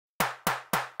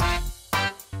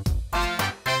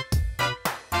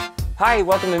Hi,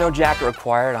 welcome to No Jacket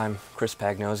Required. I'm Chris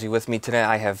Pagnozzi. With me today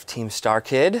I have Team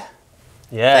Starkid.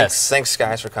 Yes. Thanks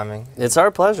guys for coming. It's our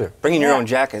pleasure. Bringing your own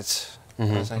jackets.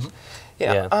 Mm-hmm. Nice.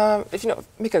 Yeah. If you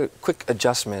make a quick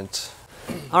adjustment.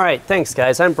 All right, thanks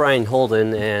guys. I'm Brian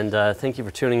Holden, and thank you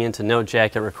for tuning in to No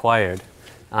Jacket Required.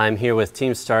 I'm here with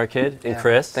Team Starkid and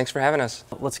Chris. Thanks for having us.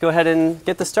 Let's go ahead and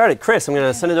get this started. Chris, I'm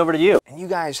going to send it over to you. And you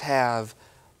guys have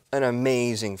an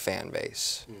amazing fan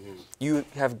base. You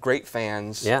have great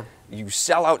fans. Yeah. You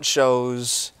sell out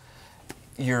shows.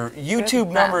 Your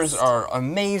YouTube numbers are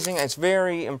amazing. It's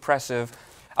very impressive.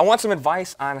 I want some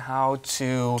advice on how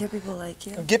to get people like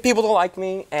you. Get people to like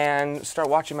me and start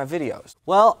watching my videos.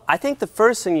 Well, I think the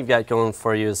first thing you've got going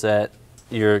for you is that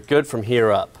you're good from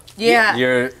here up. Yeah.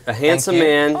 You're a handsome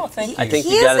man. Oh, thank you. I think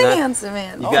He you got is a handsome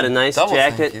man. You've got a nice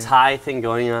jacket, you. tie thing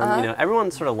going on. You know, everyone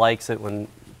sort of likes it when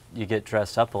you get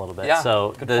dressed up a little bit. Yeah,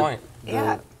 so good point.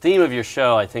 The theme of your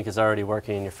show, I think, is already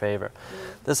working in your favor.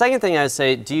 The second thing I would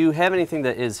say, do you have anything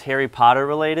that is Harry Potter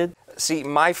related? See,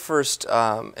 my first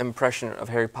impression of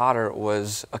Harry Potter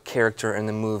was a character in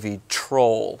the movie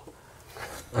Troll.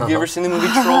 Have you ever seen the movie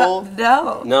Troll?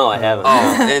 No. No, I haven't.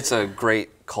 Oh, it's a great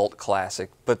cult classic,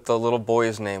 but the little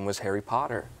boy's name was Harry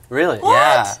Potter. Really? What?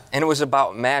 Yeah, and it was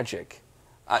about magic.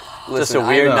 Just a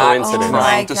weird coincidence. I'm not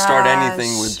trying to start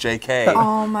anything with JK.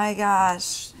 Oh my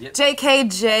gosh. JK,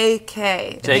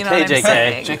 JK. JK, You know what I'm JK.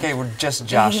 saying? JK, we're just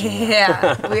joshing.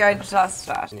 Yeah, we are just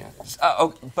joshing.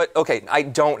 Yeah. But okay, I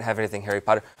don't have anything Harry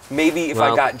Potter. Maybe if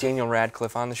I got Daniel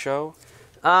Radcliffe on the show.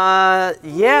 Yeah.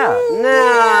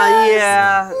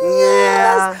 Yes.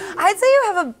 Yeah. I'd say you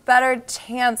have a better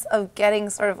chance of getting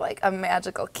sort of like a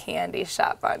magical candy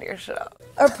shop on your show.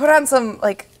 Or put on some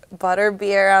like butter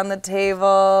beer on the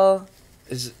table.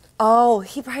 Oh,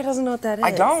 he probably doesn't know what that is.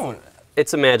 I don't.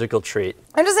 It's a magical treat.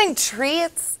 I'm just saying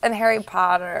treats and Harry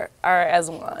Potter are as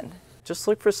one. Just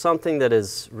look for something that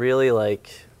is really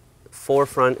like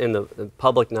forefront in the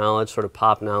public knowledge, sort of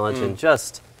pop knowledge, and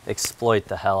just exploit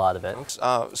the hell out of it.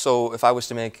 So if I was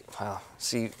to make, I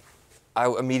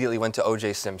immediately went to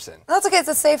O.J. Simpson. That's okay, it's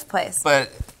a safe place. But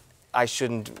I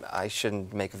shouldn't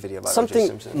make a video about Something O.J.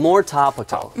 Simpson. more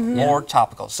topical. More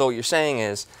topical. So what you're saying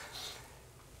is,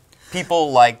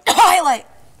 people like Twilight.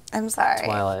 I'm sorry.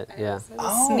 Twilight, yeah.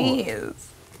 Sneeze.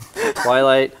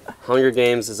 Twilight, Hunger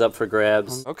Games is up for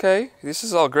grabs. Okay, this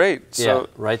is all great. So, Yeah,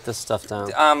 write this stuff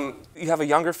down. you have a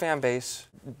younger fan base.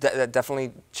 That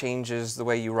definitely changes the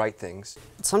way you write things.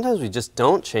 Sometimes we just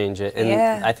don't change it,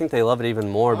 and I think they love it even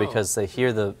more because they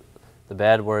hear the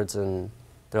bad words and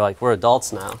they're like, we're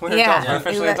adults now. We're adults. We're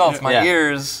officially adults. My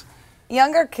ears.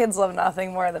 Younger kids love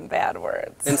nothing more than bad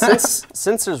words. And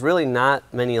since there's really not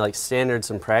many like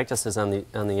standards and practices on the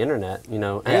internet, you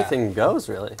know, anything goes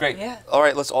really. Great. Yeah. All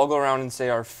right, let's all go around and say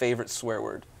our favorite swear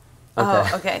word. Okay.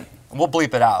 Oh, okay. We'll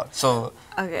bleep it out. So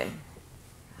Okay.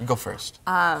 you go first.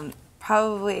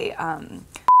 Probably,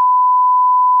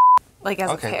 like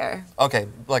as a pair. Okay,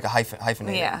 like a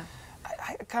hyphenated. Yeah.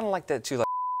 I kind of like that too. Like.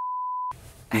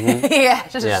 Yeah.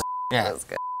 Yeah. That's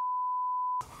good.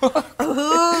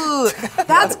 Ooh,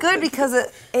 that's good because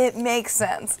it makes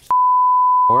sense.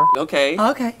 Okay.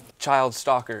 Okay. Child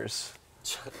stalkers.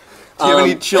 Do you have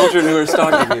any children who are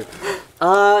stalking you?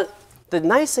 The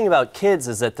nice thing about kids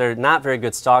is that they're not very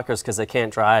good stalkers because they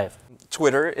can't drive.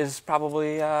 Twitter is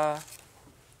probably a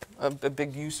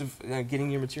big use of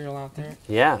getting your material out there.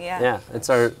 Yeah. It's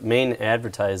our main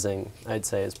advertising, I'd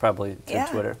say, is probably through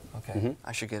Twitter. Okay.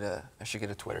 I should get a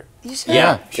Twitter. You should.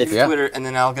 Yeah. Shoot Twitter, and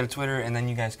then I'll get a Twitter, and then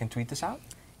you guys can tweet this out.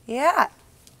 Yeah.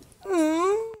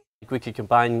 We could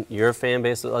combine your fan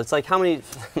base. It's like how many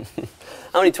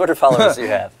Twitter followers do you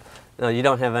have? No, you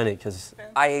don't have any because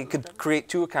I could create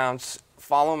 2 accounts,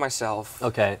 follow myself.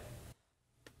 okay.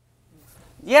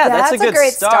 Yeah, that's a good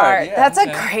great start. Yeah, that's a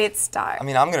great start. I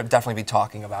mean, I'm gonna definitely be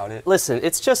talking about it. Listen,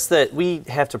 it's just that we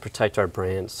have to protect our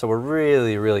brand, so we're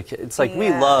really. It's like we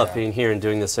love being here and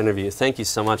doing this interview. Thank you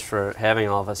so much for having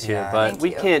all of us here, but we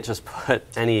can't just put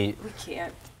any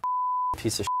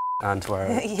piece of onto our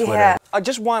Twitter. I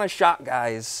just want a shot,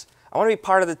 guys. I want to be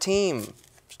part of the team.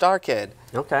 Starkid.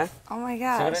 Okay. Oh my See what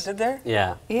I gosh. did there?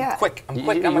 Yeah. Yeah. I'm quick. I'm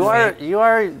You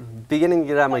are beginning to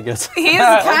get on my good side. He's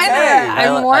kind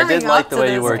of. I'm warming I did like up the to way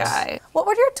this you worked. guy. What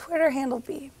would your Twitter handle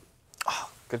be? Oh,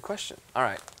 good question. All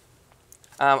right.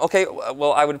 Okay.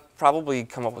 Well, I would probably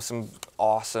come up with some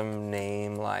awesome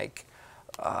name like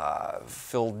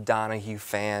Phil Donahue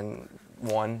Fan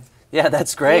 1. Yeah,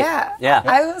 that's great. Yeah.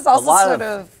 I was also sort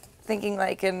of thinking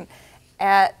like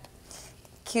at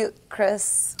cute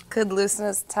Chris could loosen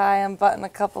his tie and button a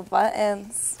couple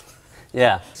buttons.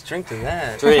 Yeah. Let's drink to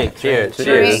that. Drink. Cheers.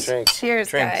 Cheers. Drinks.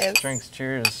 Cheers, guys.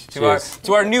 Cheers. Cheers.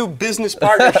 To our new business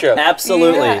partnership.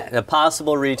 Absolutely. Yeah. A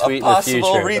possible retweet in the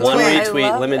possible future. retweet. One I retweet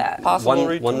love limit. that. Possible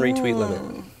One retweet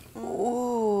limit.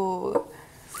 Ooh.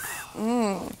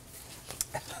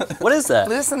 What is that?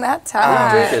 Loosen that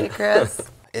tongue, Chris.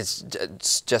 It's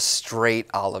just straight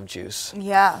olive juice.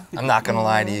 Yeah. I'm not gonna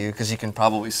lie to you, because you can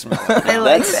probably smell it. I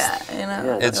like that, you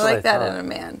know? Yeah, I like that in a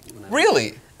man.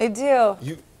 Really? I do.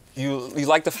 You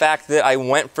like the fact that I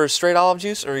went for straight olive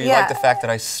juice, or you like the fact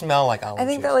that I smell like olive juice? I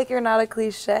think that like you're not a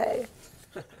cliche.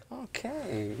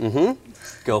 Okay.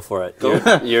 Go for it.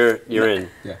 You're in.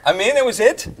 Yeah. I mean, that was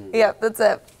it? Yep, that's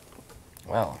it.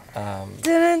 Well,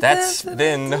 that's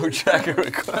been No Tracker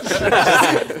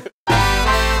Required.